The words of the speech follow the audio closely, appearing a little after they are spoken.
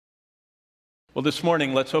Well, this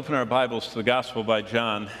morning, let's open our Bibles to the Gospel by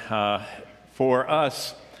John. For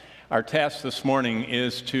us, our task this morning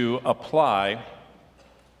is to apply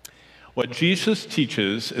what Jesus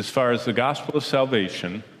teaches as far as the gospel of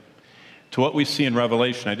salvation to what we see in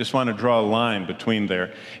Revelation. I just want to draw a line between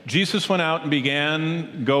there. Jesus went out and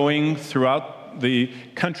began going throughout the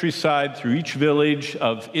countryside, through each village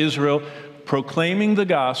of Israel, proclaiming the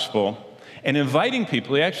gospel and inviting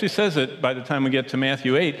people. He actually says it by the time we get to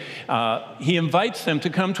Matthew 8. He invites them to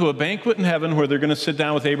come to a banquet in heaven where they're going to sit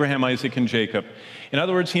down with Abraham, Isaac, and Jacob. In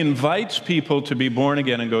other words, he invites people to be born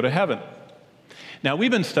again and go to heaven. Now, we've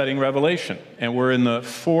been studying Revelation, and we're in the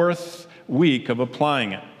fourth week of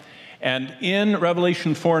applying it. And in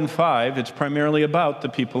Revelation 4 and 5, it's primarily about the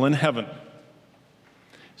people in heaven.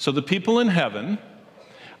 So the people in heaven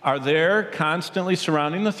are there constantly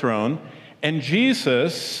surrounding the throne, and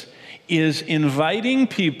Jesus is inviting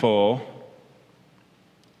people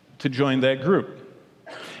to join that group.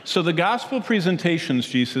 So the gospel presentations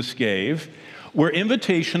Jesus gave were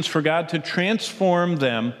invitations for God to transform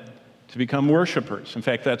them to become worshipers. In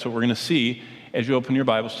fact, that's what we're going to see as you open your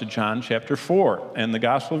Bibles to John chapter 4. And the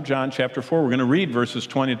Gospel of John chapter 4, we're going to read verses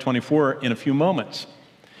 20 to 24 in a few moments.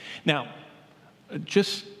 Now,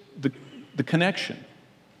 just the connection.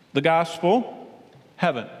 The gospel,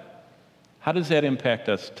 heaven. How does that impact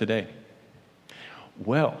us today?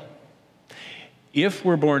 Well, if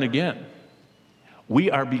we're born again, we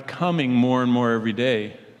are becoming more and more every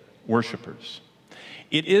day worshipers.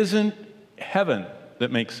 It isn't heaven that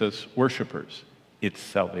makes us worshipers, it's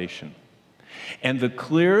salvation. And the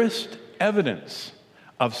clearest evidence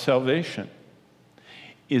of salvation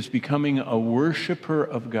is becoming a worshiper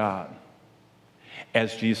of God,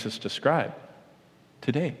 as Jesus described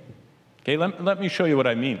today. Okay, let me show you what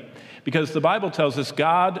I mean. Because the Bible tells us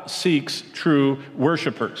God seeks true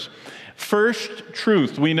worshipers. First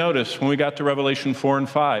truth we notice when we got to Revelation 4 and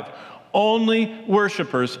 5. Only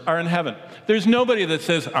worshipers are in heaven. There's nobody that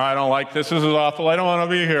says, I don't like this is awful, I don't want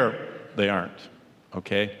to be here. They aren't,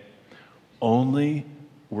 okay? Only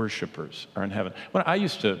worshipers are in heaven. When I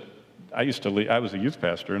was a youth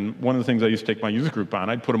pastor, and one of the things I used to take my youth group on,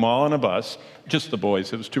 I'd put them all on a bus, just the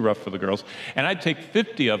boys, it was too rough for the girls, and I'd take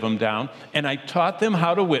 50 of them down, and I taught them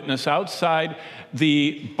how to witness outside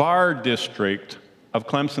the bar district of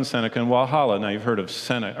Clemson, Seneca, and Walhalla. Now, you've heard of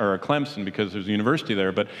Clemson because there's a university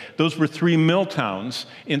there, but those were 3 mill towns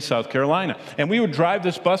in South Carolina. And we would drive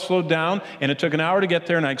this busload down, and it took an hour to get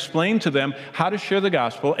there, and I explained to them how to share the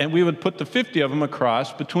gospel, and we would put the 50 of them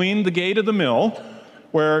across between the gate of the mill,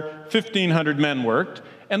 where 1,500 men worked,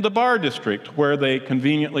 and the bar district, where they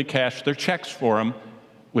conveniently cashed their checks for them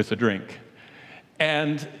with a drink.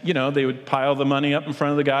 And, they would pile the money up in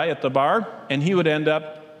front of the guy at the bar, and he would end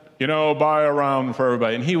up, buy a round for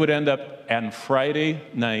everybody. And he would end up on Friday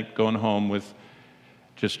night going home with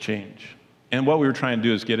just change. And what we were trying to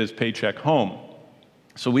do is get his paycheck home.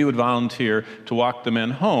 So we would volunteer to walk the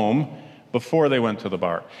men home before they went to the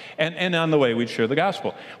bar. And on the way, we'd share the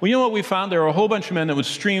gospel. Well, you know what we found? There were a whole bunch of men that would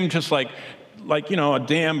stream just like a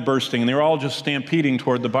dam bursting, and they were all just stampeding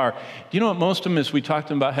toward the bar. Do you know what most of them, as we talked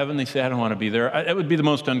to them about heaven, they say, I don't want to be there. It would be the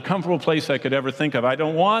most uncomfortable place I could ever think of. I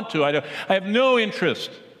don't want to. I have no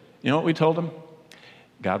interest. You know what we told them?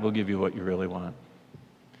 God will give you what you really want.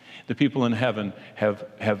 The people in heaven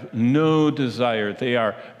have no desire. They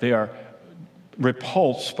are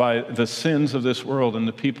repulsed by the sins of this world, and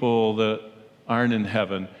the people that aren't in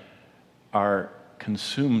heaven are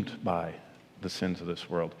consumed by the sins of this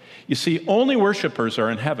world. You see, only worshipers are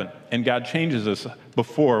in heaven, and God changes us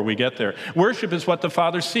before we get there. Worship is what the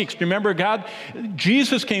Father seeks. Remember,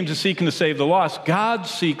 Jesus came to seek and to save the lost. God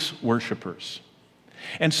seeks worshipers.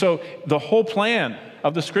 And so the whole plan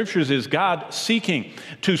of the Scriptures is God seeking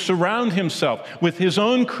to surround himself with his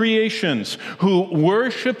own creations who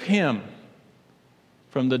worship him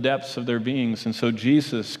from the depths of their beings. And so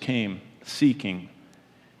Jesus came seeking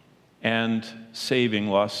and saving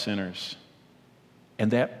lost sinners.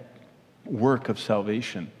 And that work of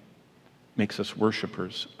salvation makes us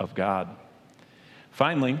worshipers of God.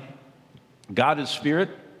 Finally, God is spirit,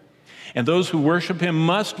 and those who worship him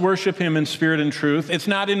must worship him in spirit and truth. It's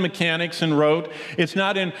not in mechanics and rote. It's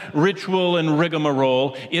not in ritual and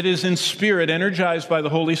rigmarole. It is in spirit, energized by the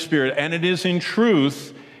Holy Spirit, and it is in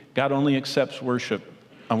truth. God only accepts worship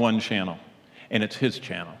on one channel, and it's his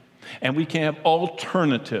channel. And we can have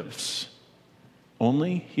alternatives.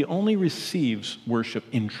 He only receives worship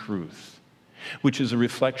in truth, which is a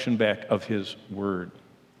reflection back of his word.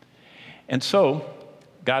 And so,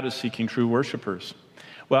 God is seeking true worshipers.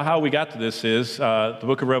 Well, how we got to this is the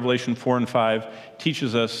book of Revelation 4 and 5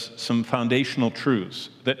 teaches us some foundational truths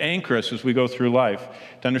that anchor us as we go through life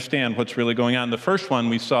to understand what's really going on. The first one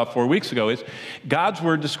we saw 4 weeks ago is God's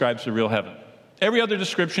word describes the real heaven. Every other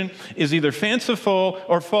description is either fanciful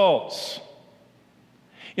or false.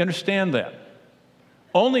 You understand that?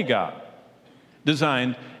 Only God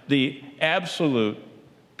designed the absolute,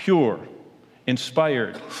 pure,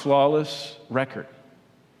 inspired, flawless record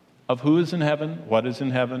of who is in heaven, what is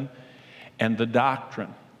in heaven, and the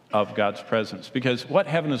doctrine of God's presence. Because what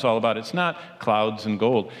heaven is all about, it's not clouds and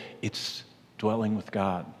gold, it's dwelling with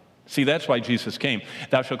God. See, that's why Jesus came.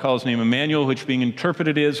 Thou shalt call his name Emmanuel, which being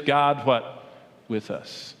interpreted is God, what? With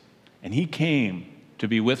us. And he came to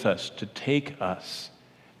be with us, to take us,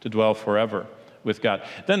 to dwell forever with God.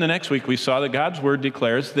 Then the next week we saw that God's word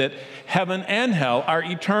declares that heaven and hell are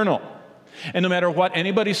eternal. And no matter what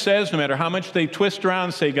anybody says, no matter how much they twist around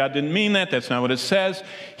and say God didn't mean that, that's not what it says,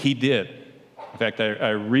 he did. In fact,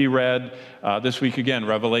 I reread this week again,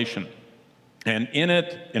 Revelation. And in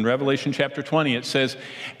it, in Revelation chapter 20, it says,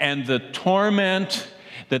 and the torment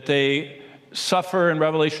that they suffer in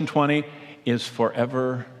Revelation 20 is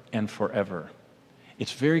forever and forever.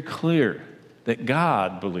 It's very clear that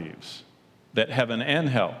God believes that heaven and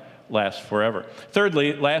hell last forever.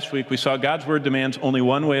 Thirdly, last week we saw God's word demands only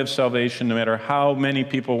one way of salvation, no matter how many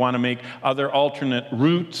people want to make other alternate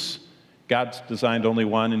routes. God's designed only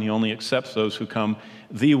one, and he only accepts those who come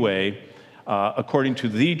the way, according to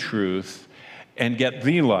the truth, and get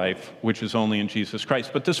the life, which is only in Jesus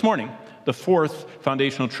Christ. But this morning, the fourth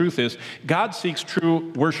foundational truth is God seeks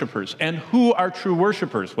true worshipers. And who are true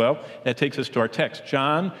worshipers? Well, that takes us to our text.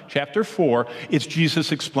 John chapter 4, it's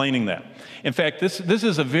Jesus explaining that. In fact, this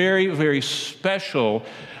is a very, very special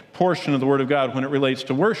portion of the Word of God when it relates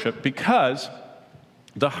to worship, because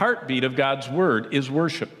the heartbeat of God's Word is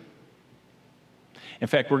worship. In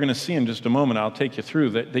fact, we're going to see in just a moment, I'll take you through,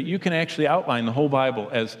 that you can actually outline the whole Bible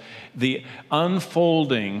as the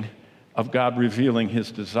unfolding of God revealing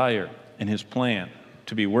his desire and his plan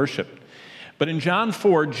to be worshiped. But in John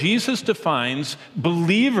 4, Jesus defines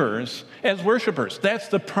believers as worshipers. That's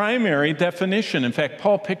the primary definition. In fact,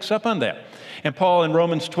 Paul picks up on that. And Paul in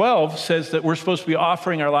Romans 12 says that we're supposed to be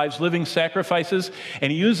offering our lives living sacrifices,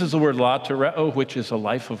 and he uses the word latereo, which is a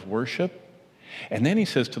life of worship. And then he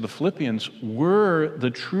says to the Philippians, we're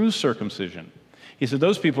the true circumcision. He said,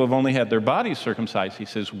 those people have only had their bodies circumcised. He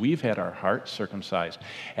says, we've had our hearts circumcised.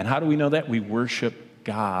 And how do we know that? We worship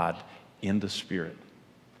God in the Spirit.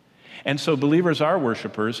 And so believers are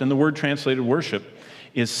worshipers, and the word translated worship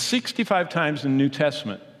is 65 times in the New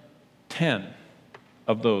Testament. 10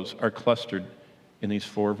 of those are clustered in these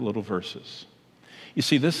 4 little verses. You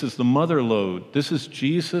see, this is the mother lode. This is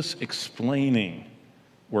Jesus explaining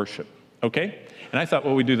worship, okay? And I thought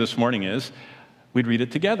what we'd do this morning is we'd read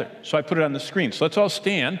it together. So I put it on the screen. So let's all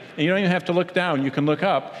stand, and you don't even have to look down. You can look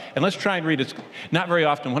up, and let's try and read it. It's not very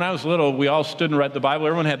often. When I was little, we all stood and read the Bible.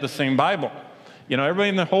 Everyone had the same Bible. You know, everybody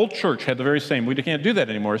in the whole church had the very same. We can't do that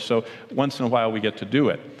anymore, so once in a while we get to do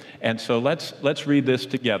it. And so let's read this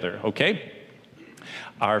together, okay?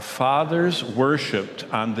 Our fathers worshipped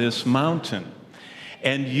on this mountain,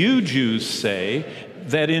 and you Jews say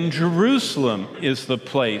that in Jerusalem is the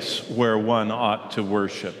place where one ought to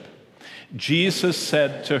worship. Jesus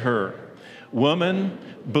said to her, woman,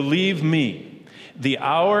 believe me, the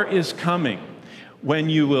hour is coming when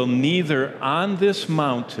you will neither on this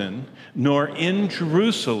mountain nor in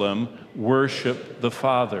Jerusalem worship the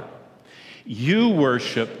Father. You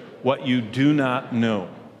worship what you do not know.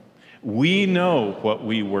 We know what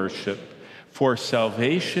we worship, for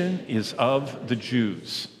salvation is of the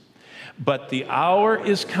Jews. But the hour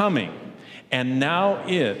is coming, and now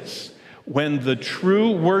is, when the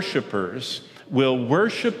true worshipers will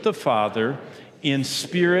worship the Father in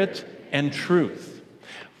spirit and truth.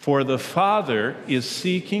 For the Father is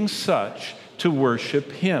seeking such to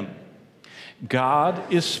worship him.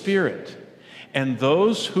 God is spirit, and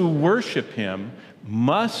those who worship him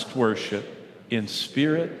must worship in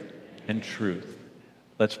spirit and truth.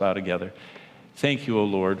 Let's bow together. Thank you, O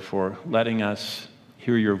Lord, for letting us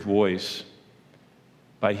hear your voice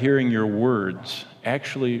by hearing your words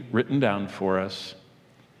actually written down for us,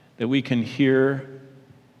 that we can hear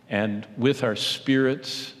and with our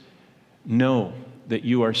spirits know that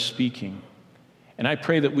you are speaking. And I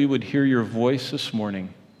pray that we would hear your voice this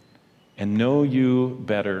morning and know you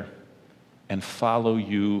better and follow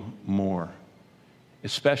you more,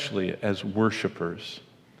 especially as worshipers.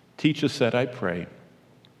 Teach us that, I pray,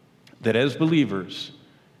 that as believers,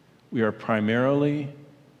 we are primarily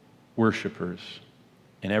worshipers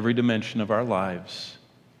in every dimension of our lives.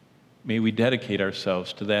 May we dedicate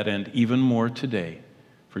ourselves to that end even more today,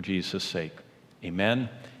 for Jesus' sake. Amen.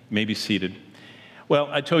 You may be seated. Well,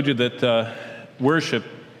 I told you that worship,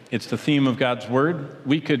 it's the theme of God's Word.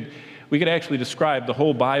 We could actually describe the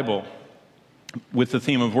whole Bible with the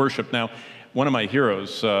theme of worship. Now, one of my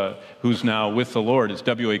heroes, who's now with the Lord, is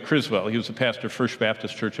W.A. Criswell. He was a pastor of First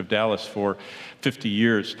Baptist Church of Dallas for 50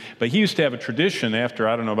 years. But he used to have a tradition after,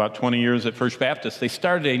 about 20 years at First Baptist. They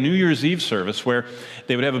started a New Year's Eve service where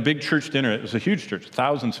they would have a big church dinner. It was a huge church,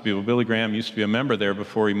 thousands of people. Billy Graham used to be a member there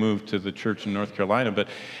before he moved to the church in North Carolina. But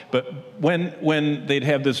when they'd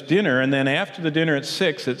have this dinner, and then after the dinner at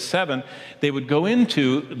 6, at 7, they would go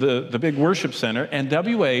into the big worship center, and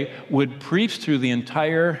W.A. would preach through the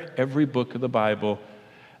entire, every book of the Bible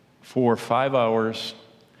for 5 hours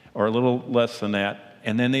or a little less than that,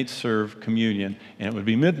 and then they'd serve communion, and it would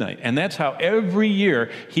be midnight. And that's how every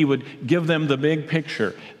year he would give them the big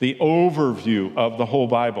picture, the overview of the whole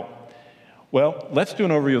Bible. Well, let's do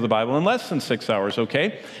an overview of the Bible in less than 6 hours,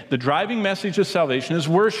 okay? The driving message of salvation is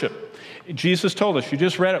worship. Jesus told us, you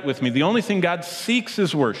just read it with me, the only thing God seeks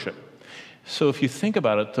is worship. So if you think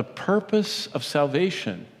about it, the purpose of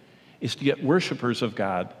salvation is to get worshipers of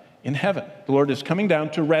God in heaven. The Lord is coming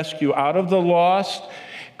down to rescue out of the lost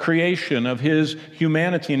creation of his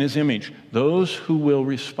humanity and his image those who will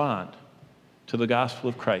respond to the gospel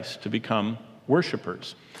of Christ to become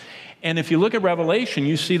worshipers. And if you look at Revelation,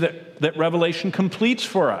 you see that Revelation completes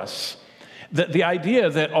for us the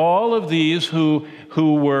idea that all of these who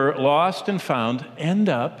were lost and found end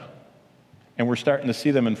up, and we're starting to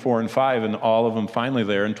see them in 4 and 5, and all of them finally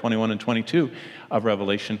there in 21 and 22 of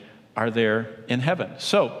Revelation, are there in heaven.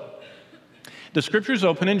 So, the scriptures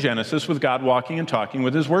open in Genesis with God walking and talking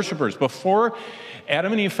with his worshipers. Before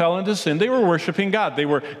Adam and Eve fell into sin, they were worshiping God.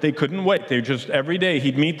 They couldn't wait. They just, every day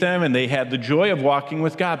he'd meet them, and they had the joy of walking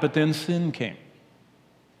with God. But then sin came,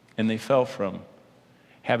 and they fell from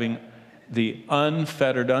having the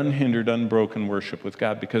unfettered, unhindered, unbroken worship with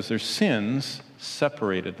God because their sins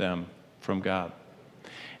separated them from God.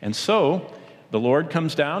 And so the Lord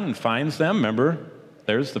comes down and finds them. Remember,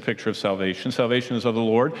 there's the picture of salvation. Salvation is of the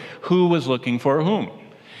Lord, who was looking for whom?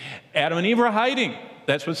 Adam and Eve were hiding.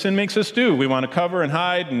 That's what sin makes us do. We want to cover and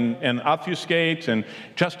hide and obfuscate and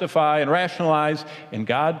justify and rationalize. And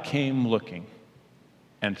God came looking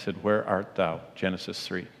and said, "Where art thou?" Genesis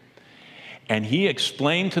 3. And he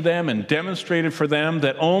explained to them and demonstrated for them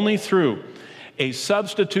that only through a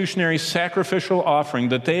substitutionary sacrificial offering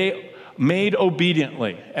that they made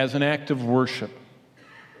obediently as an act of worship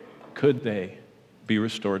could they be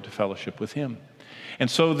restored to fellowship with him. And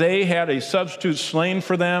so they had a substitute slain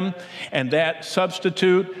for them, and that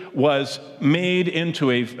substitute was made into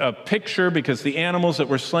a picture because the animals that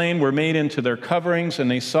were slain were made into their coverings, and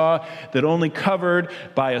they saw that only covered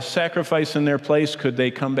by a sacrifice in their place could they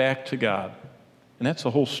come back to God. And that's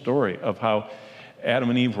the whole story of how Adam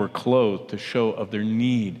and Eve were clothed, to show of their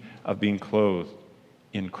need of being clothed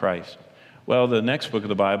in Christ. Well, the next book of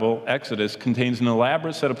the Bible, Exodus, contains an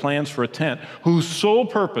elaborate set of plans for a tent whose sole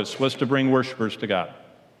purpose was to bring worshipers to God.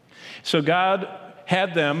 So God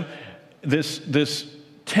had them, this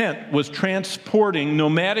tent was transporting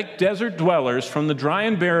nomadic desert dwellers from the dry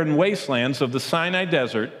and barren wastelands of the Sinai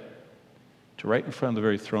desert to right in front of the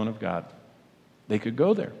very throne of God. They could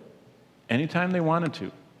go there anytime they wanted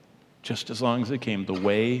to, just as long as they came the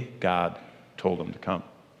way God told them to come.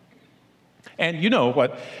 And you know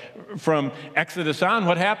what, from Exodus on,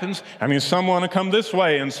 what happens? I mean, some want to come this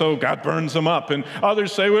way, and so God burns them up. And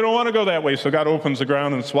others say, we don't want to go that way, so God opens the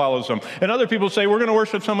ground and swallows them. And other people say, we're going to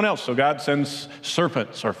worship someone else, so God sends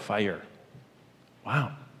serpents or fire.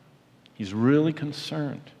 Wow. He's really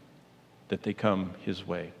concerned that they come his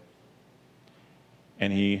way.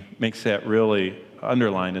 And he makes that really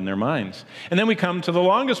underlined in their minds. And then we come to the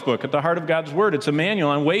longest book at the heart of God's Word. It's a manual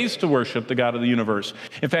on ways to worship the God of the universe.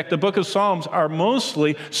 In fact, the book of Psalms are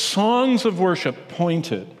mostly songs of worship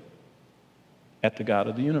pointed at the God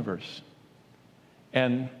of the universe.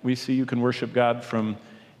 And we see you can worship God from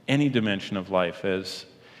any dimension of life, as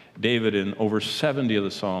David in over 70 of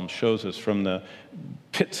the Psalms shows us, from the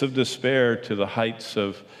pits of despair to the heights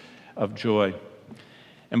of joy.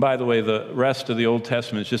 And by the way, the rest of the Old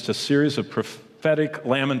Testament is just a series of prophetic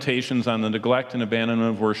lamentations on the neglect and abandonment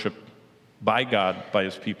of worship by God, by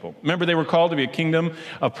his people. Remember, they were called to be a kingdom,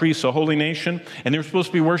 a priests, a holy nation, and they were supposed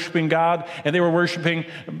to be worshiping God, and they were worshiping,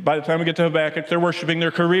 by the time we get to Habakkuk, they're worshiping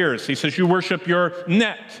their careers. He says, you worship your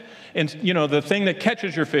net, and you know, the thing that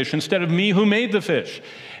catches your fish, instead of me who made the fish.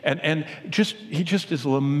 And he just is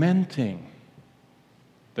lamenting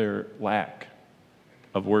their lack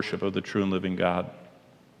of worship of the true and living God.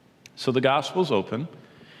 So the Gospels open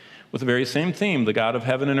with the very same theme, the God of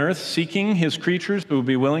heaven and earth seeking his creatures who will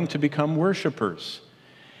be willing to become worshipers.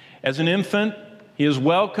 As an infant, he is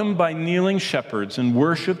welcomed by kneeling shepherds and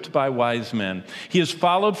worshiped by wise men. He is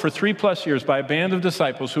followed for 3+ years by a band of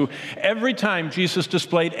disciples who, every time Jesus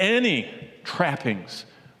displayed any trappings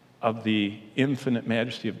of the infinite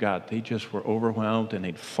majesty of God, they just were overwhelmed and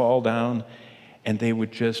they'd fall down and they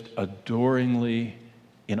would just adoringly,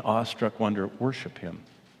 in awestruck wonder, worship him.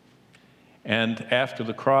 And after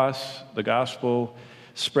the cross, the gospel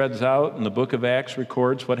spreads out, and the book of Acts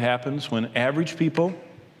records what happens when average people,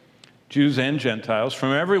 Jews and Gentiles,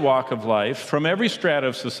 from every walk of life, from every strata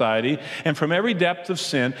of society, and from every depth of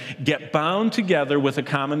sin, get bound together with a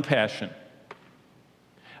common passion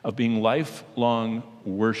of being lifelong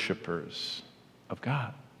worshipers of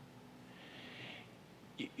God.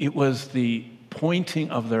 It was the pointing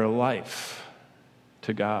of their life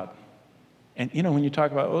to God. And when you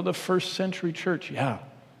talk about, the first century church, yeah.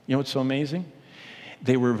 You know what's so amazing?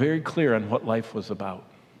 They were very clear on what life was about.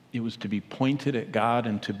 It was to be pointed at God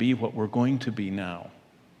and to be what we're going to be now,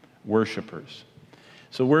 worshipers.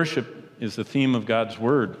 So worship is the theme of God's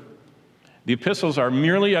word. The epistles are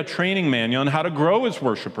merely a training manual on how to grow as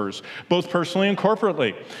worshipers, both personally and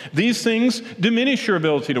corporately. These things diminish your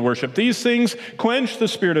ability to worship. These things quench the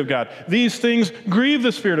Spirit of God. These things grieve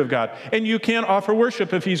the Spirit of God. And you can't offer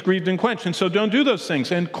worship if he's grieved and quenched. And so don't do those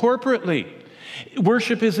things. And corporately,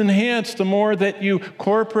 worship is enhanced the more that you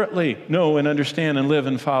corporately know and understand and live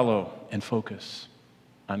and follow and focus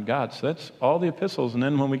on God. So that's all the epistles. And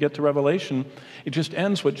then when we get to Revelation, it just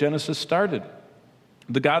ends what Genesis started.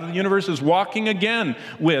 The God of the universe is walking again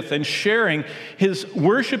with and sharing his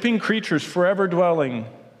worshiping creatures, forever dwelling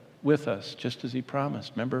with us, just as he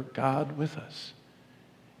promised. Remember, God with us.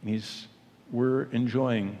 And we're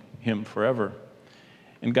enjoying him forever.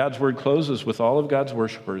 And God's word closes with all of God's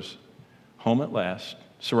worshipers home at last,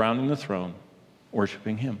 surrounding the throne,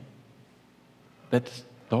 worshiping him. That's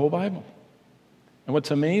the whole Bible. And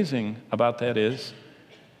what's amazing about that is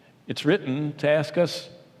it's written to ask us,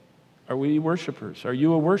 are we worshipers? Are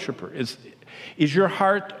you a worshiper? Is your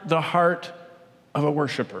heart the heart of a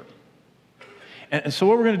worshiper? And so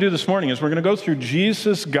what we're going to do this morning is we're going to go through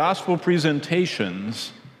Jesus' gospel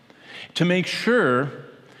presentations to make sure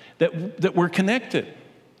that we're connected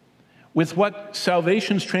with what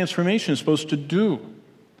salvation's transformation is supposed to do.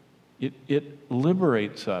 It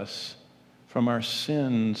liberates us from our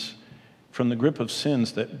sins, from the grip of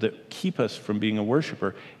sins that keep us from being a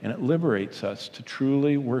worshiper, and it liberates us to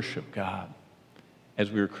truly worship God as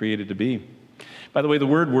we were created to be. By the way, the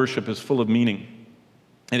word worship is full of meaning.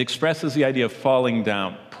 It expresses the idea of falling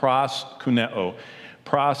down, pros kuneo.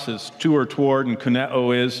 Pros is to or toward, and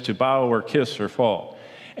kuneo is to bow or kiss or fall.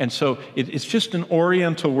 And so it's just an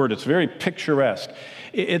oriental word. It's very picturesque.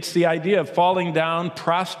 It's the idea of falling down,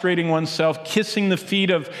 prostrating oneself, kissing the feet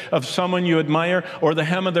of someone you admire or the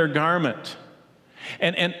hem of their garment.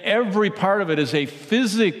 And every part of it is a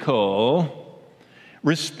physical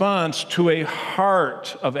response to a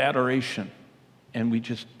heart of adoration. And we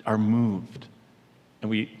just are moved. And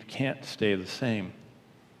we can't stay the same.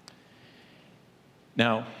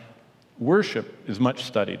 Now, worship is much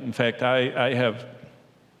studied. In fact, I have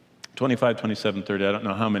 25, 27, 30, I don't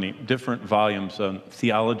know how many different volumes on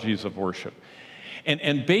theologies of worship.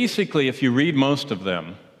 And basically, if you read most of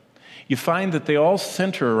them, you find that they all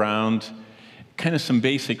center around kind of some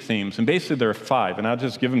basic themes. And basically, there are 5, and I'll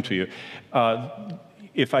just give them to you.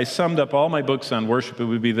 If I summed up all my books on worship, it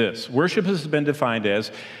would be this. Worship has been defined as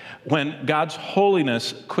when God's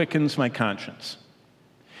holiness quickens my conscience.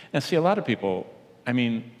 Now, see, a lot of people,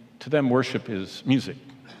 to them, worship is music,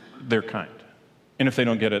 their kind. And if they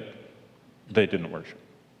don't get it, they didn't worship.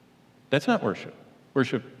 That's not worship.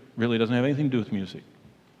 Worship really doesn't have anything to do with music.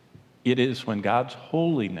 It is when God's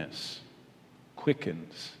holiness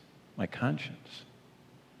quickens my conscience.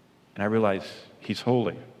 And I realize he's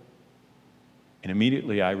holy. And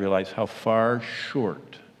immediately I realize how far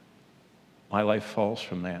short my life falls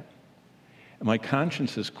from that. And my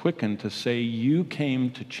conscience is quickened to say, you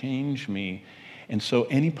came to change me. And so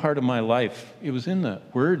any part of my life, it was in the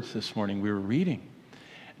words this morning we were reading.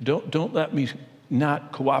 Don't let me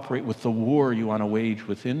not cooperate with the war you want to wage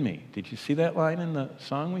within me. Did you see that line in the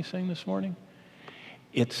song we sang this morning?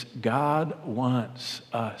 It's God wants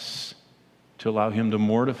us to allow him to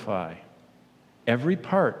mortify every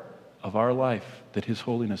part of our life that his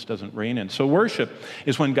holiness doesn't reign in. So worship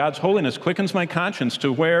is when God's holiness quickens my conscience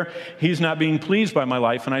to where he's not being pleased by my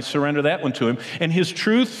life, and I surrender that one to him. And his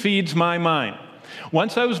truth feeds my mind.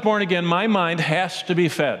 Once I was born again, my mind has to be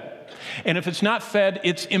fed. And if it's not fed,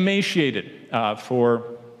 it's emaciated.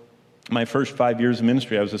 For my first 5 years of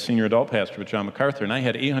ministry, I was a senior adult pastor with John MacArthur, and I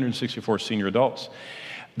had 864 senior adults.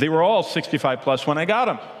 They were all 65 plus when I got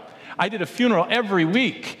them. I did a funeral every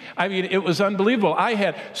week. I mean, it was unbelievable. I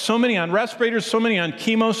had so many on respirators, so many on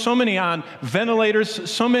chemo, so many on ventilators,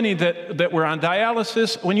 so many that were on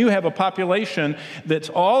dialysis. When you have a population that's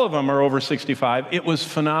all of them are over 65, it was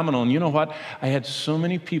phenomenal. And you know what? I had so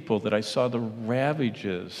many people that I saw the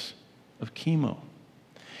ravages of chemo.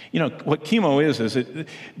 You know, what chemo is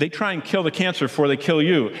they try and kill the cancer before they kill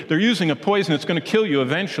you. They're using a poison that's going to kill you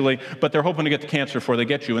eventually, but they're hoping to get the cancer before they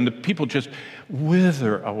get you. And the people just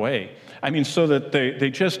wither away. I mean, so that they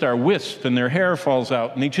just are wisped and their hair falls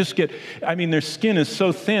out. And they just get, I mean, their skin is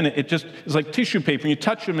so thin, it just is like tissue paper. And you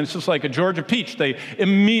touch them and it's just like a Georgia peach. They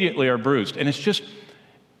immediately are bruised. And it's just,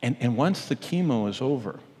 and once the chemo is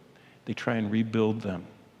over, they try and rebuild them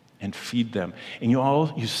and feed them. And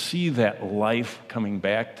you see that life coming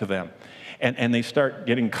back to them. And they start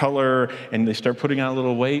getting color, and they start putting on a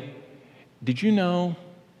little weight. Did you know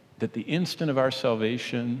that the instant of our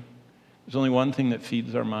salvation, there's only one thing that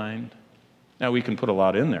feeds our mind? Now, we can put a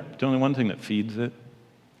lot in there. There's only one thing that feeds it.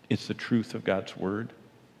 It's the truth of God's word.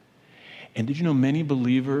 And did you know many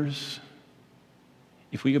believers,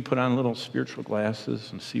 if we could put on little spiritual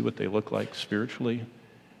glasses and see what they look like spiritually,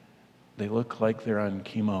 they look like they're on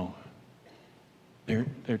chemo.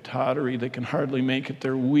 They're tottery. They can hardly make it.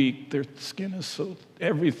 They're weak. Their skin is so,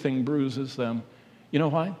 everything bruises them. You know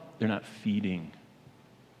why? They're not feeding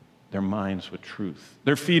their minds with truth.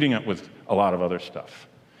 They're feeding it with a lot of other stuff.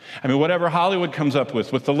 I mean, whatever Hollywood comes up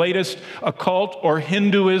with the latest occult or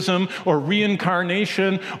Hinduism or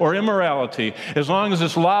reincarnation or immorality, as long as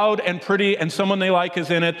it's loud and pretty and someone they like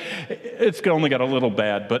is in it, it's only got a little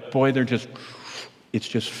bad. But boy, it's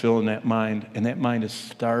just filling that mind, and that mind is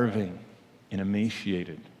starving and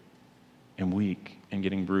emaciated and weak and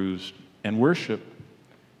getting bruised. And worship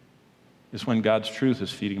is when God's truth is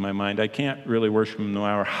feeding my mind. I can't really worship him no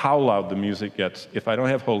matter how loud the music gets if I don't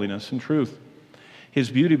have holiness and truth. His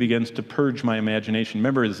beauty begins to purge my imagination.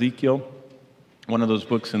 Remember Ezekiel? One of those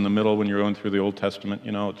books in the middle when you're going through the Old Testament,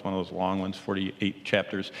 you know, it's one of those long ones, 48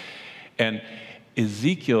 chapters. And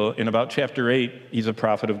Ezekiel, in about chapter 8, he's a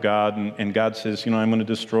prophet of God, and God says, you know, I'm going to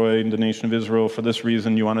destroy the nation of Israel for this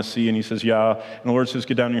reason you want to see. And he says, yeah. And the Lord says,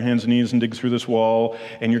 get down on your hands and knees and dig through this wall,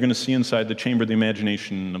 and you're going to see inside the chamber the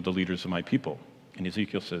imagination of the leaders of my people. And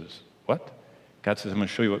Ezekiel says, what? God says, I'm going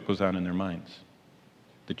to show you what goes on in their minds.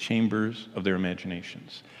 The chambers of their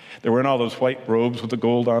imaginations. They're wearing all those white robes with the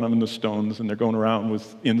gold on them and the stones, and they're going around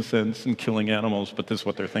with incense and killing animals, but this is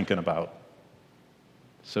what they're thinking about.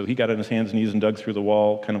 So he got on his hands and knees and dug through the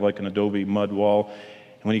wall, kind of like an adobe mud wall.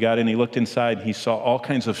 And when he got in, he looked inside, and he saw all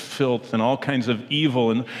kinds of filth and all kinds of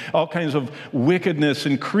evil and all kinds of wickedness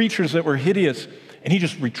and creatures that were hideous. And he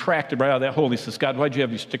just retracted right out of that hole. He says, God, why'd you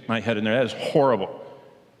have me stick my head in there? That is horrible.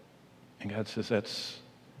 And God says, that's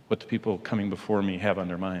what the people coming before me have on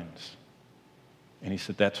their minds. And he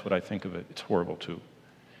said, that's what I think of it. It's horrible too.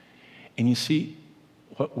 And you see,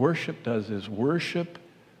 what worship does is worship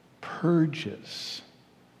purges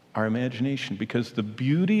our imagination, because the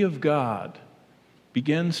beauty of God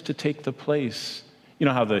begins to take the place. You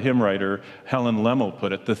know how the hymn writer Helen Lemmel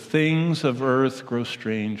put it, the things of earth grow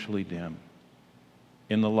strangely dim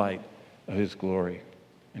in the light of his glory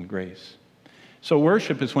and grace. So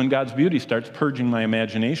worship is when God's beauty starts purging my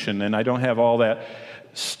imagination, and I don't have all that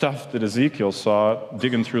stuff that Ezekiel saw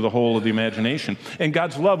digging through the hole of the imagination. And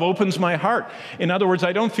God's love opens my heart. In other words,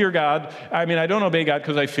 I don't fear God. I mean, I don't obey God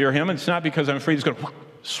because I fear him. It's not because I'm afraid he's going to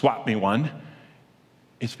swap me one.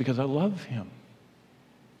 It's because I love him.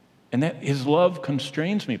 And that his love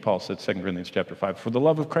constrains me, Paul said, 2 Corinthians chapter 5. For the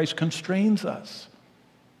love of Christ constrains us.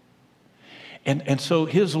 And so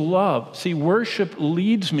his love, see, worship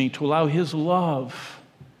leads me to allow his love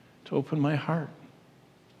to open my heart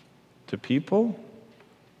to people,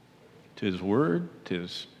 to his word, to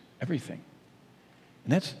his everything.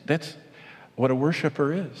 And that's what a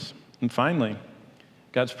worshiper is. And finally,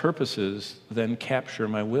 God's purposes then capture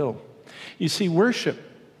my will. You see, worship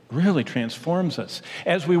really transforms us.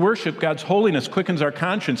 As we worship, God's holiness quickens our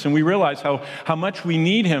conscience, and we realize how much we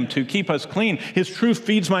need him to keep us clean. His truth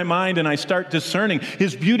feeds my mind, and I start discerning.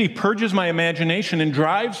 His beauty purges my imagination and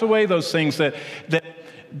drives away those things that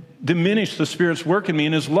diminish the Spirit's work in me,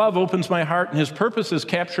 and his love opens my heart, and his purposes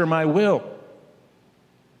capture my will.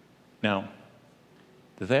 Now,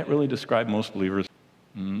 does that really describe most believers?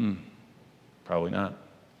 Probably not.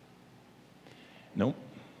 Nope.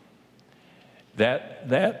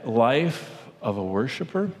 That life of a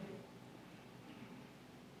worshiper,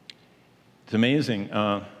 it's amazing.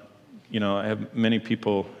 You know, I have many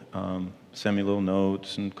people send me little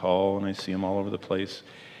notes and call, and I see them all over the place.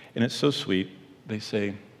 And it's so sweet. They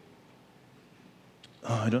say,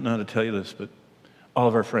 oh, I don't know how to tell you this, but all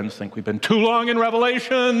of our friends think we've been too long in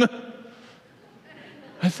Revelation.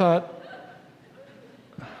 I thought,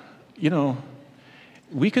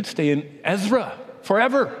 we could stay in Ezra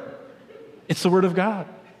forever. It's the Word of God.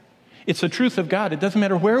 It's the truth of God. It doesn't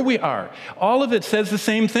matter where we are. All of it says the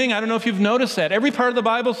same thing. I don't know if you've noticed that. Every part of the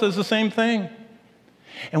Bible says the same thing.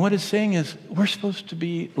 And what it's saying is we're supposed to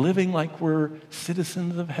be living like we're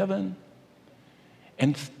citizens of heaven.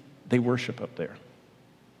 And they worship up there.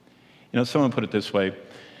 Someone put it this way.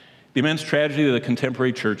 The immense tragedy of the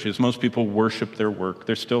contemporary church is most people worship their work.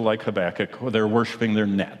 They're still like Habakkuk, or they're worshiping their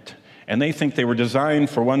net. And they think they were designed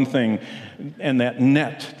for one thing, and that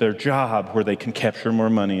net, their job, where they can capture more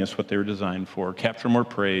money is what they were designed for, capture more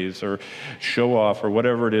praise or show off or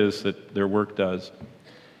whatever it is that their work does.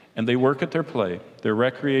 And they work at their play. Their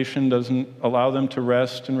recreation doesn't allow them to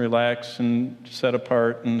rest and relax and set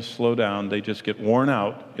apart and slow down. They just get worn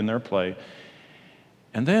out in their play.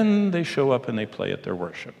 And then they show up and they play at their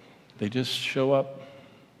worship. They just show up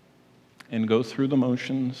and go through the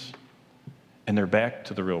motions, and they're back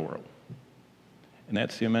to the real world. And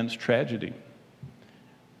that's the immense tragedy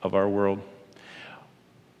of our world.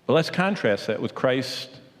 But let's contrast that with Christ's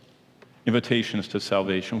invitations to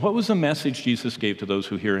salvation. What was the message Jesus gave to those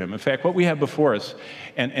who hear him? In fact, what we have before us,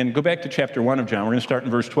 and go back to chapter 1 of John, we're going to start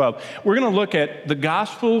in verse 12. We're going to look at the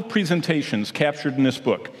gospel presentations captured in this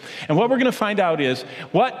book. And what we're going to find out is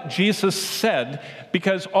what Jesus said,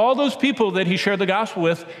 because all those people that he shared the gospel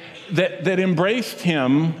with that embraced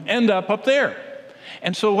him end up there.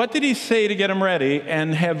 And so what did he say to get them ready?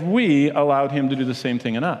 And have we allowed him to do the same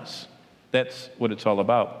thing in us? That's what it's all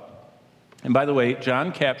about. And by the way,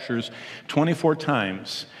 John captures 24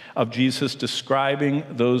 times of Jesus describing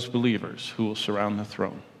those believers who will surround the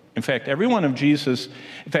throne. In fact, every one of Jesus,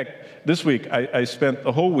 this week I spent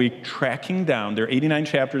the whole week tracking down, there are 89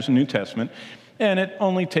 chapters in the New Testament, and it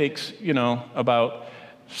only takes, about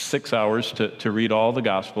 6 hours to read all the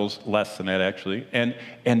Gospels, less than that actually,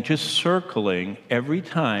 and just circling every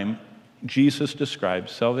time Jesus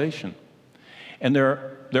describes salvation. And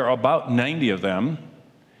there are about 90 of them,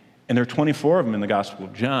 and there are 24 of them in the Gospel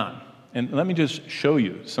of John. And let me just show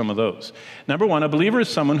you some of those. Number one, a believer is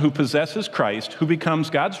someone who possesses Christ, who becomes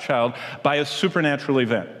God's child by a supernatural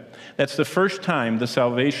event. That's the first time the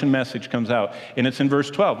salvation message comes out, and it's in verse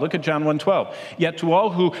 12. Look at John 1:12. Yet to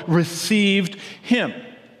all who received him,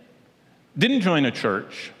 didn't join a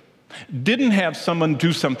church, didn't have someone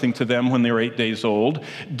do something to them when they were 8 days old,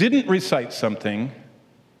 didn't recite something,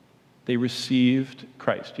 they received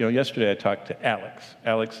Christ. Yesterday I talked to Alex.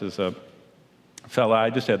 Alex is a fella, I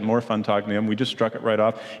just had more fun talking to him. We just struck it right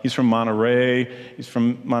off. He's from Monterrey. He's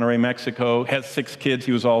from Monterrey, Mexico. Has 6 kids.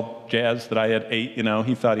 He was all jazzed that I had 8.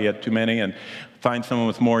 He thought he had too many, and find someone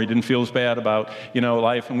with more. He didn't feel as bad about,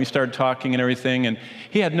 life. And we started talking and everything. And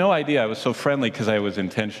he had no idea I was so friendly because I was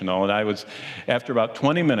intentional. And after about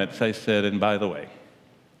 20 minutes, I said, and by the way,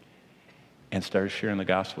 and started sharing the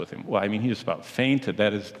gospel with him. Well, he just about fainted.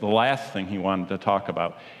 That is the last thing he wanted to talk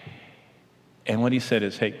about. And what he said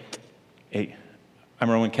is, hey, I'm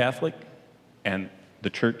a Roman Catholic, and the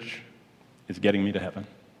church is getting me to heaven.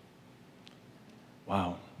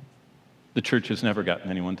 Wow. The church has never gotten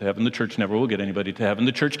anyone to heaven. The church never will get anybody to heaven.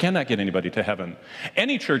 The church cannot get anybody to heaven.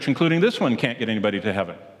 Any church, including this one, can't get anybody to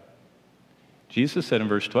heaven. Jesus said in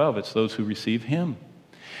verse 12, it's those who receive him.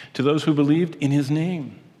 To those who believed in his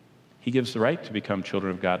name, he gives the right to become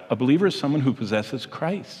children of God. A believer is someone who possesses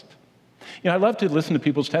Christ. I love to listen to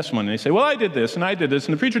people's testimony. They say, well, I did this, and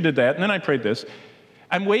the preacher did that, and then I prayed this.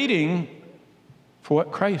 I'm waiting for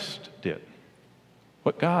what Christ did,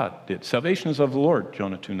 what God did. Salvation is of the Lord,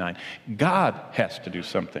 Jonah 2:9. God has to do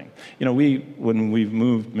something. When we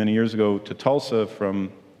moved many years ago to Tulsa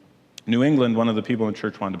from New England, one of the people in the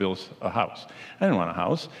church wanted to build us a house. I didn't want a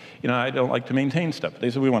house. I don't like to maintain stuff.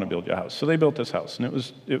 They said, we want to build you a house. So they built this house, and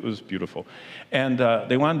it was beautiful. And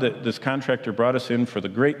this contractor brought us in for the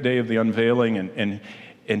great day of the unveiling,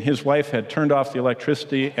 and his wife had turned off the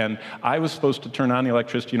electricity, and I was supposed to turn on the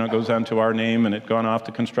electricity. It goes on to our name, and it gone off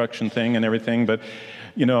the construction thing and everything. But,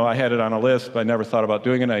 I had it on a list, but I never thought about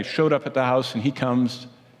doing it. I showed up at the house, and he comes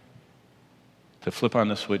to flip on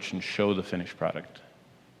the switch and show the finished product.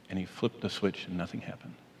 And he flipped the switch, and nothing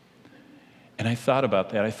happened. And I thought about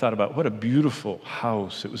that. I thought about what a beautiful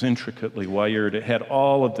house. It was intricately wired. It had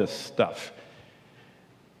all of this stuff.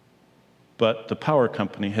 But the power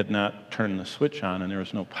company had not turned the switch on, and there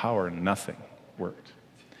was no power, and nothing worked.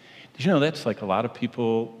 Did you know that's like a lot of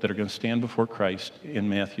people that are going to stand before Christ in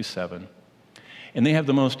Matthew 7, and they have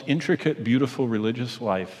the most intricate, beautiful religious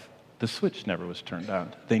life. The switch never was turned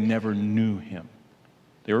on. They never knew him.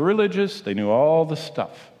 They were religious. They knew all the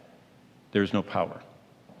stuff. There's no power.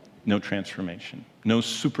 no transformation, no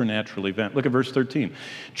supernatural event. Look at verse 13.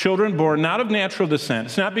 Children born not of natural descent.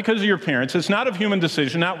 It's not because of your parents. It's not of human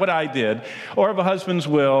decision, not what I did, or of a husband's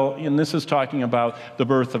will. And this is talking about the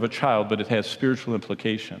birth of a child, but it has spiritual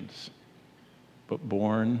implications. But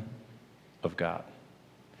born of God.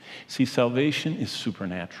 See, salvation is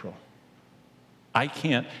supernatural. I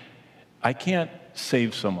can't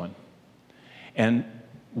save someone. And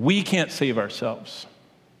we can't save ourselves.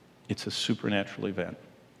 It's a supernatural event.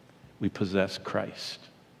 We possess Christ,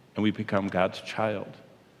 and we become God's child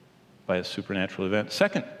by a supernatural event.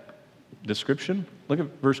 Second description, look at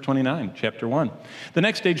verse 29, chapter 1. The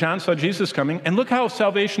next day John saw Jesus coming, and look how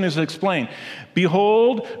salvation is explained.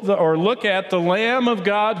 Behold, look at the Lamb of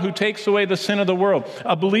God who takes away the sin of the world.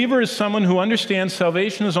 A believer is someone who understands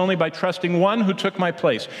salvation is only by trusting one who took my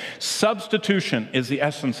place. Substitution is the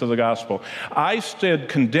essence of the gospel. I stood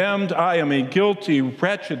condemned. I am a guilty,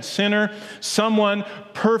 wretched sinner. Someone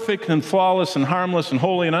perfect and flawless and harmless and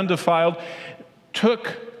holy and undefiled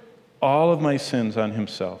took all of my sins on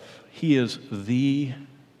himself. He is the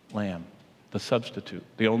Lamb, the substitute,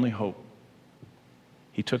 the only hope.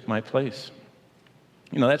 He took my place.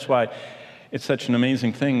 You know, that's why it's such an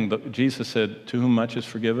amazing thing. But Jesus said, to whom much is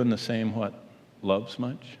forgiven, the same what? Loves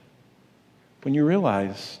much. When you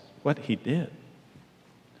realize what he did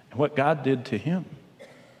and what God did to him,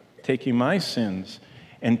 taking my sins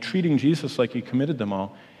and treating Jesus like he committed them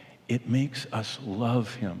all, it makes us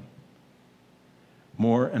love him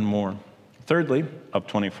more and more. Thirdly, of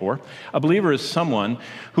 24, a believer is someone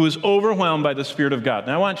who is overwhelmed by the Spirit of God.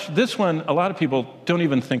 Now, I want you, this one, a lot of people don't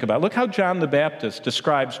even think about. Look how John the Baptist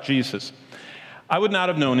describes Jesus. I would not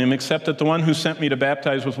have known him except that the one who sent me to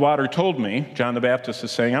baptize with water told me, John the Baptist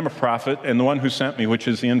is saying, I'm a prophet, and the one who sent me, which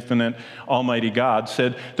is the infinite, almighty God,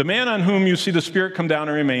 said, the man on whom you see the Spirit come down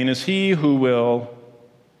and remain is he who will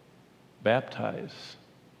baptize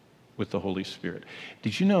with the Holy Spirit.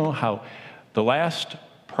 Did you know how the last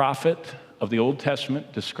prophet of the Old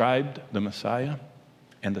Testament described the Messiah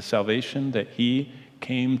and the salvation that he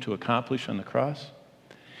came to accomplish on the cross?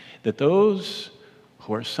 That those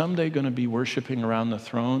who are someday going to be worshiping around the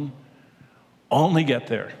throne only get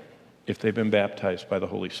there if they've been baptized by the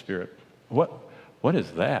Holy Spirit. What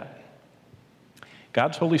is that?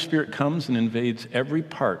 God's Holy Spirit comes and invades every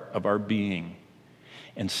part of our being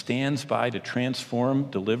and stands by to transform,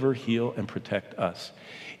 deliver, heal, and protect us.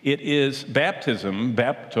 It is baptism,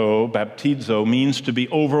 baptizo, means to be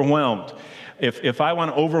overwhelmed. If I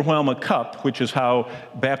want to overwhelm a cup, which is how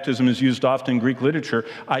baptism is used often in Greek literature,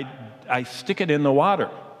 I stick it in the water.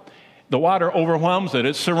 The water overwhelms it.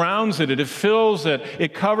 It surrounds it. It fills it.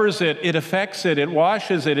 It covers it. It affects it. It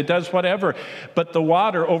washes it. It does whatever. But the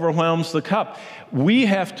water overwhelms the cup. We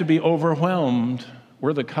have to be overwhelmed.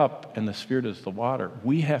 We're the cup, and the Spirit is the water.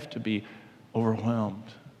 We have to be overwhelmed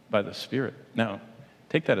by the Spirit. Now,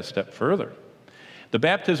 take that a step further. The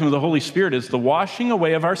baptism of the Holy Spirit is the washing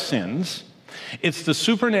away of our sins. It's the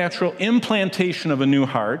supernatural implantation of a new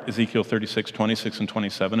heart, Ezekiel 36, 26, and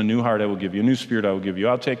 27. A new heart I will give you, a new spirit I will give you.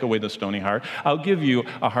 I'll take away the stony heart. I'll give you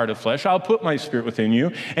a heart of flesh. I'll put my Spirit within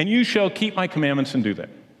you, and you shall keep my commandments and do them.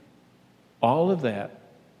 All of that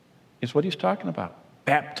is what he's talking about.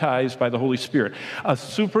 Baptized by the Holy Spirit. A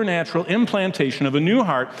supernatural implantation of a new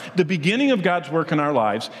heart, the beginning of God's work in our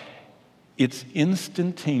lives. It's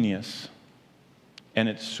instantaneous, and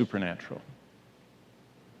it's supernatural.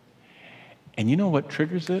 And you know what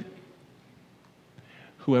triggers it?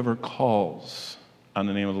 Whoever calls on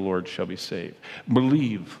the name of the Lord shall be saved.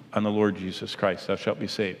 Believe on the Lord Jesus Christ, thou shalt be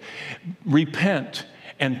saved. Repent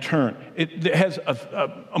and turn. It has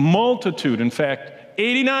a multitude, in fact,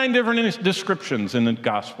 89 different descriptions in the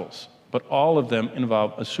Gospels, but all of them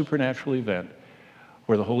involve a supernatural event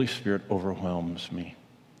where the Holy Spirit overwhelms me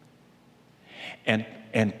and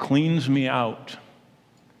cleans me out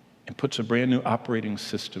and puts a brand new operating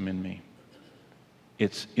system in me.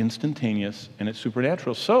 It's instantaneous and it's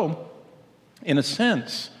supernatural. So, in a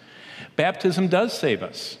sense, baptism does save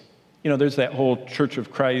us. You know, there's that whole Church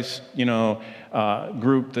of Christ,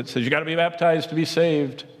 group that says you got to be baptized to be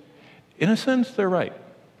saved. In a sense, they're right.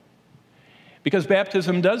 Because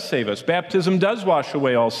baptism does save us. Baptism does wash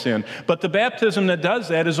away all sin. But the baptism that does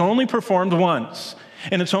that is only performed once.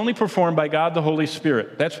 And it's only performed by God the Holy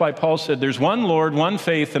Spirit. That's why Paul said there's one Lord, one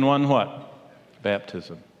faith, and one what?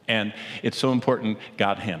 Baptism. And it's so important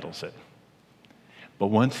God handles it. But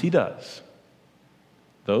once he does,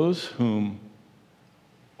 those whom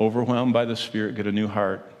overwhelmed by the Spirit get a new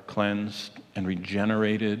heart, cleansed and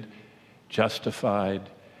regenerated, justified,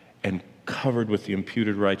 and covered with the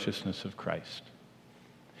imputed righteousness of Christ.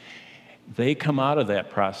 They come out of that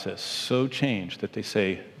process so changed that they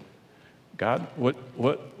say, God, what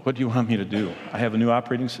do you want me to do? I have a new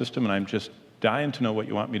operating system, and I'm just dying to know what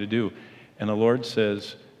you want me to do. And the Lord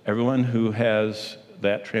says, everyone who has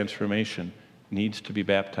that transformation needs to be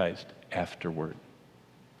baptized afterward.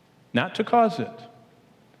 Not to cause it,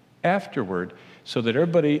 afterward, so that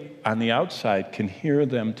everybody on the outside can hear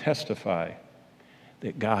them testify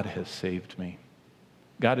that God has saved me.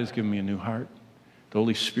 God has given me a new heart. The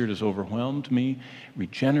Holy Spirit has overwhelmed me,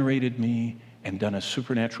 regenerated me, and done a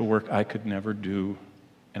supernatural work I could never do.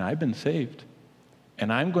 And I've been saved.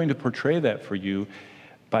 And I'm going to portray that for you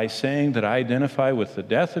by saying that I identify with the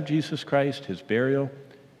death of Jesus Christ, his burial,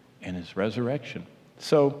 and his resurrection.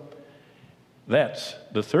 So that's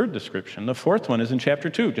the third description. The fourth one is in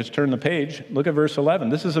chapter 2. Just turn the page. Look at verse 11.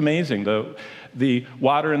 This is amazing. The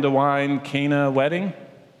water and the wine Cana wedding.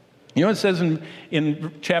 You know what it says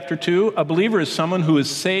in chapter 2? A believer is someone who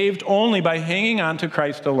is saved only by hanging on to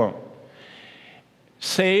Christ alone.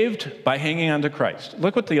 Saved by hanging on to Christ.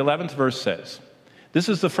 Look what the 11th verse says. This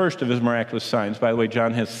is the first of his miraculous signs. By the way,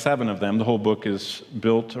 John has 7 of them. The whole book is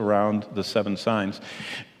built around the 7 signs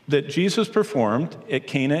that Jesus performed at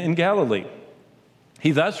Cana in Galilee. He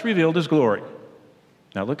thus revealed his glory.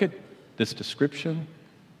 Now look at this description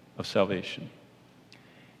of salvation.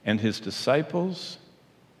 And his disciples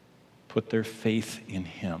put their faith in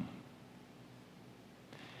him.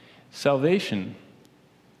 Salvation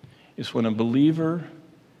is when a believer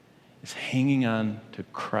is hanging on to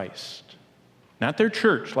Christ. Not their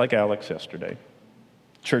church, like Alex yesterday.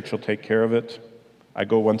 Church will take care of it. I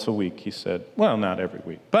go once a week, he said. Well, not every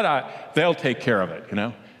week, but they'll take care of it, you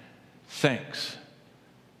know. Thanks.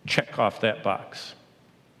 Check off that box.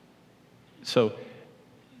 So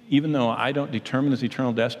even though I don't determine his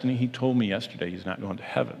eternal destiny, he told me yesterday he's not going to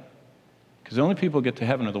heaven. Because the only people who get to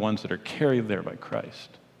heaven are the ones that are carried there by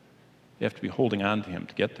Christ. They have to be holding on to him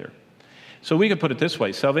to get there. So we could put it this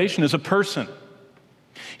way. Salvation is a person.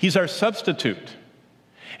 He's our substitute.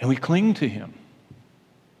 And we cling to him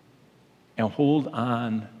and hold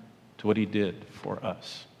on to what he did for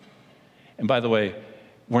us. And by the way,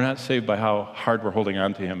 we're not saved by how hard we're holding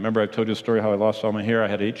on to him. Remember, I've told you a story how I lost all my hair. I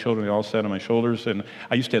had 8 children, they all sat on my shoulders, and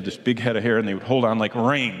I used to have this big head of hair, and they would hold on like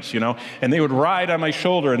reins, you know, and they would ride on my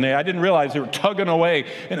shoulder, and I didn't realize they were tugging away,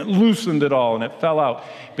 and it loosened it all, and it fell out.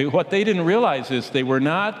 But what they didn't realize is they were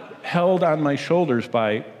not held on my shoulders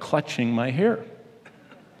by clutching my hair.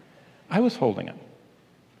 I was holding them.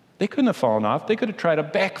 They couldn't have fallen off. They could have tried a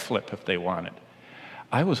backflip if they wanted.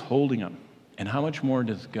 I was holding them. And how much more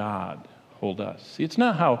does God hold us? See, it's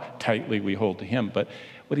not how tightly we hold to him, but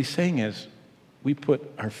what he's saying is we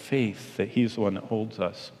put our faith that he's the one that holds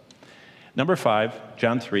us. Number 5,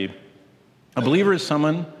 John 3. A believer is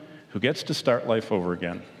someone who gets to start life over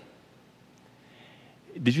again.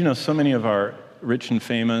 Did you know so many of our rich and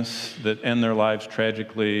famous that end their lives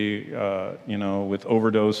tragically, with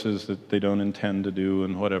overdoses that they don't intend to do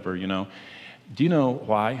and whatever, you know? Do you know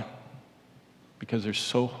why? Because they're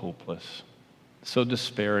so hopeless, so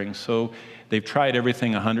despairing, so they've tried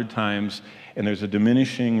everything 100 times, and there's a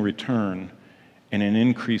diminishing return and an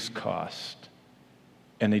increased cost.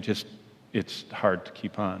 And it's hard to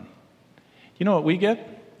keep on. You know what we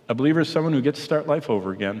get? A believer is someone who gets to start life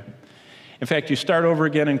over again. In fact, you start over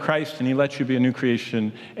again in Christ, and he lets you be a new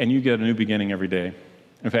creation, and you get a new beginning every day.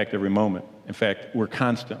 In fact, every moment. In fact, we're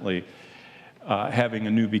constantly having a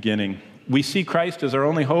new beginning. We see Christ as our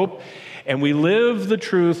only hope, and we live the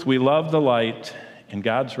truth, we love the light, and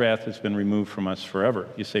God's wrath has been removed from us forever.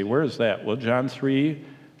 You say, where is that? Well, John 3,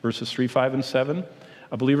 verses 3, 5, and 7.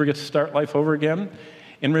 A believer gets to start life over again.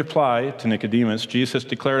 In reply to Nicodemus, Jesus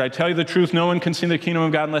declared, I tell you the truth, no one can see the kingdom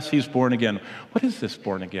of God unless he's born again. What is this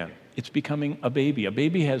born again? It's becoming a baby. A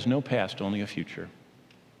baby has no past, only a future.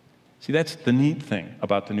 See, that's the neat thing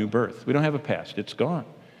about the new birth. We don't have a past. It's gone.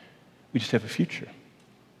 We just have a future.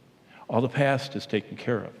 All the past is taken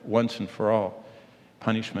care of, once and for all.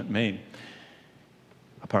 Punishment made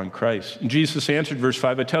upon Christ. And Jesus answered, verse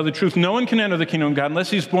 5, I tell the truth, no one can enter the kingdom of God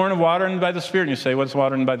unless he's born of water and by the Spirit. And you say, what's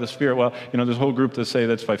water and by the Spirit? Well, there's a whole group that say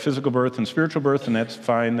that's by physical birth and spiritual birth, and that's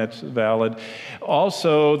fine, that's valid.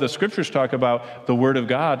 Also, the scriptures talk about the Word of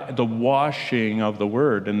God, the washing of the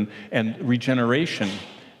Word, and regeneration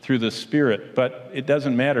through the Spirit. But it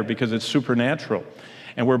doesn't matter because it's supernatural.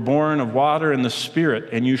 And we're born of water and the Spirit,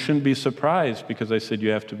 and you shouldn't be surprised because I said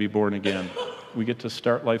you have to be born again. We get to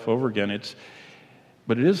start life over again.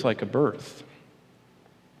 But it is like a birth.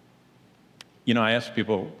 I ask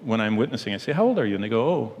people when I'm witnessing, I say, how old are you? And they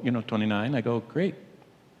go, 29. I go, great.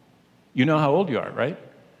 You know how old you are, right?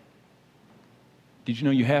 Did you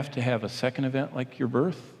know you have to have a second event like your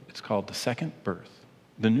birth? It's called the second birth,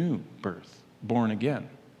 the new birth, born again.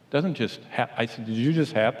 It doesn't just happen. I said, did you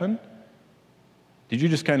just happen? Did you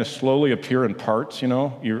just kind of slowly appear in parts,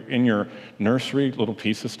 You're in your nursery, little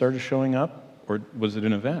pieces started showing up? Or was it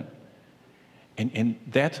an event? And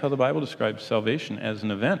that's how the Bible describes salvation, as an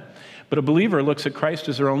event. But a believer looks at Christ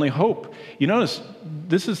as their only hope. You notice,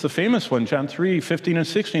 this is the famous one, John 3:15 and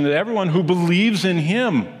 16, that everyone who believes in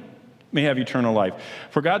him may have eternal life.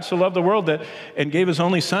 For God so loved the world and gave his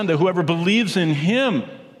only Son, that whoever believes in him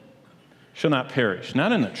shall not perish.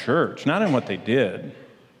 Not in the church, not in what they did,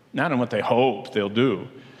 not in what they hope they'll do.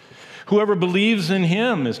 Whoever believes in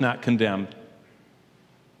him is not condemned,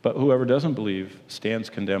 but whoever doesn't believe stands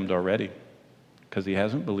condemned already, because he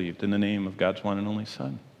hasn't believed in the name of God's one and only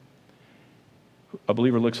Son. A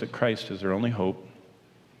believer looks at Christ as their only hope.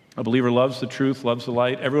 A believer loves the truth, loves the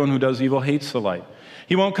light. Everyone who does evil hates the light.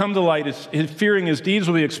 He won't come to light, fearing his deeds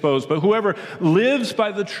will be exposed. But whoever lives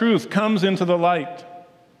by the truth comes into the light.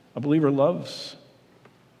 A believer loves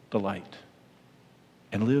the light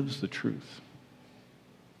and lives the truth.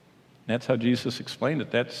 That's how Jesus explained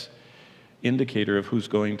it. That's indicator of who's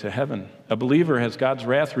going to heaven. A believer has God's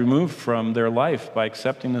wrath removed from their life by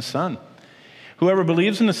accepting the Son. Whoever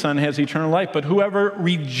believes in the Son has eternal life, but whoever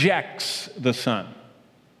rejects the Son,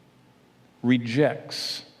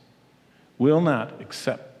 will not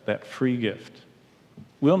accept that free gift,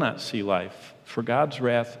 will not see life, for God's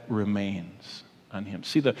wrath remains on him.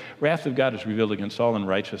 See, the wrath of God is revealed against all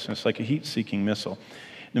unrighteousness, like a heat-seeking missile.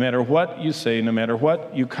 No matter what you say, no matter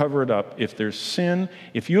what you cover it up, if there's sin,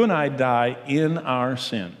 if you and I die in our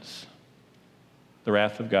sins, the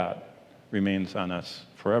wrath of God remains on us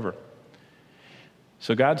forever.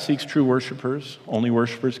 So God seeks true worshipers. Only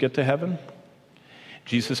worshipers get to heaven.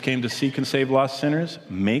 Jesus came to seek and save lost sinners.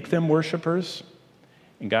 Make them worshipers.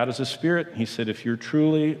 And God is a spirit. He said, if you're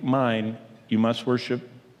truly mine, you must worship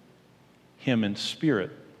him in spirit.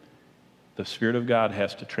 The Spirit of God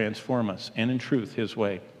has to transform us, and in truth, his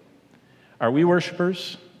way. Are we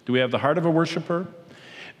worshipers? Do we have the heart of a worshiper?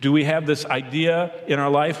 Do we have this idea in our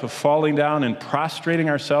life of falling down and prostrating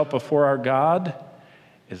ourselves before our God?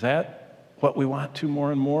 Is that what we want to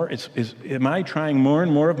more and more? Am I trying more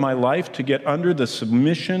and more of my life to get under the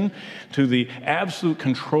submission to the absolute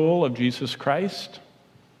control of Jesus Christ?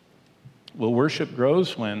 Well, worship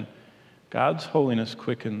grows when God's holiness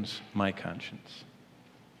quickens my conscience.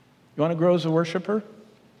 You want to grow as a worshiper?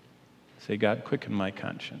 Say, God, quicken my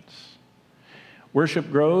conscience. Worship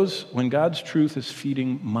grows when God's truth is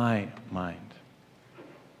feeding my mind.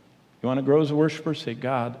 You want to grow as a worshiper? Say,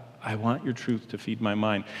 God, I want your truth to feed my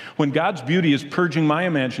mind. When God's beauty is purging my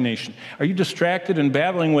imagination, are you distracted and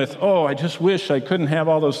battling with, I just wish I couldn't have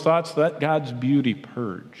all those thoughts? Let God's beauty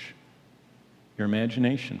purge your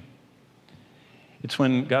imagination. It's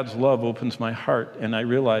when God's love opens my heart and I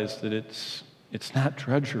realize that it's not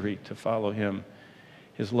drudgery to follow him.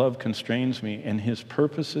 His love constrains me, and his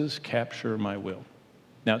purposes capture my will.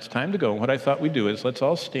 Now it's time to go. What I thought we'd do is let's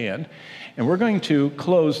all stand, and we're going to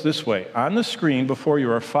close this way. On the screen before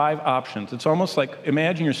you are 5 options. It's almost like,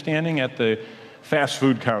 imagine you're standing at the fast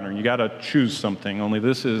food counter, and you got to choose something, only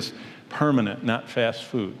this is permanent, not fast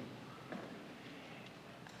food.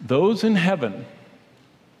 Those in heaven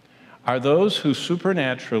are those who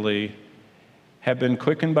supernaturally have been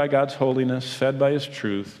quickened by God's holiness, fed by his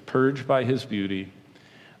truth, purged by his beauty,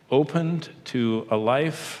 opened to a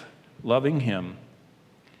life loving him,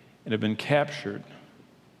 and have been captured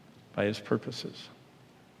by his purposes.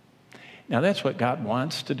 Now that's what God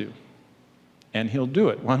wants to do, and he'll do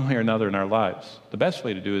it one way or another in our lives. The best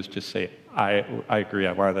way to do is just say, I agree,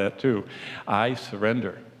 I want that too. I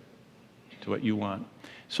surrender to what you want.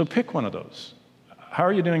 So pick one of those. How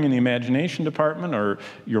are you doing in the imagination department, or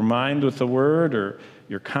your mind with the word, or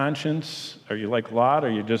your conscience? Are you like Lot?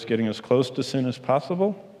 Are you just getting as close to sin as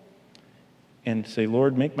possible? And say,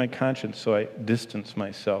 Lord, make my conscience so I distance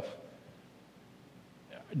myself.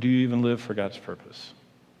 Do you even live for God's purpose?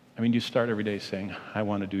 I mean, you start every day saying, I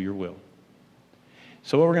want to do your will.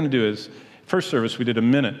 So what we're going to do is, first service we did a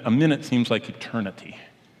minute. A minute seems like eternity.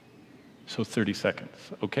 So 30 seconds,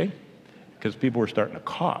 okay? Because people were starting to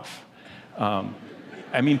cough.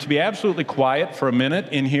 To be absolutely quiet for a minute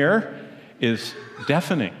in here is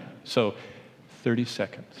deafening. So 30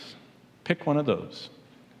 seconds. Pick one of those.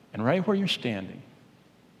 And right where you're standing,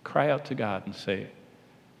 cry out to God and say,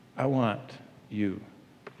 I want you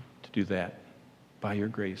to do that by your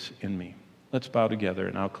grace in me. Let's bow together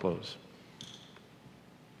and I'll close.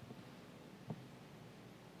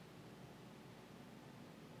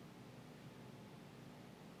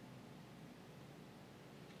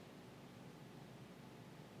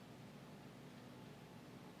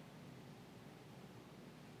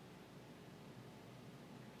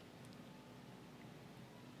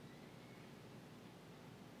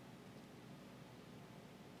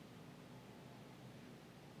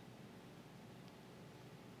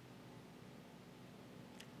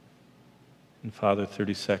 And Father,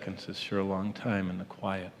 30 seconds is sure a long time in the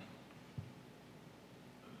quiet.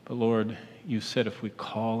 But Lord, you said if we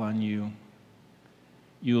call on you,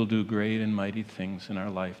 you'll do great and mighty things in our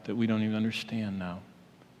life that we don't even understand now.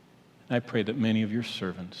 And I pray that many of your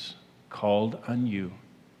servants called on you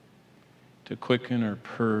to quicken or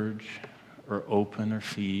purge or open or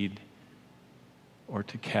feed or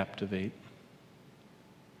to captivate.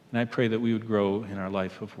 And I pray that we would grow in our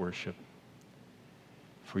life of worship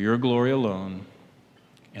for your glory alone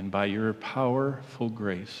and by your powerful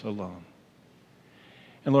grace alone.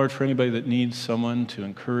 And Lord, for anybody that needs someone to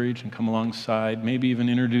encourage and come alongside, maybe even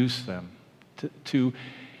introduce them, to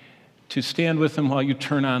stand with them while you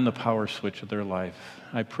turn on the power switch of their life.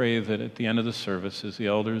 I pray that at the end of the service, as the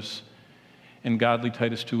elders and godly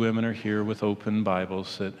Titus II women are here with open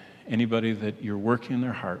Bibles, that anybody that you're working in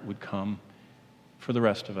their heart would come. For the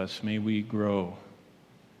rest of us, may we grow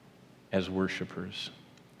as worshipers.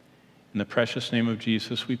 In the precious name of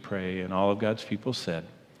Jesus we pray, and all of God's people said,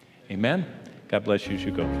 amen. God bless you as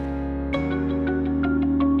you go.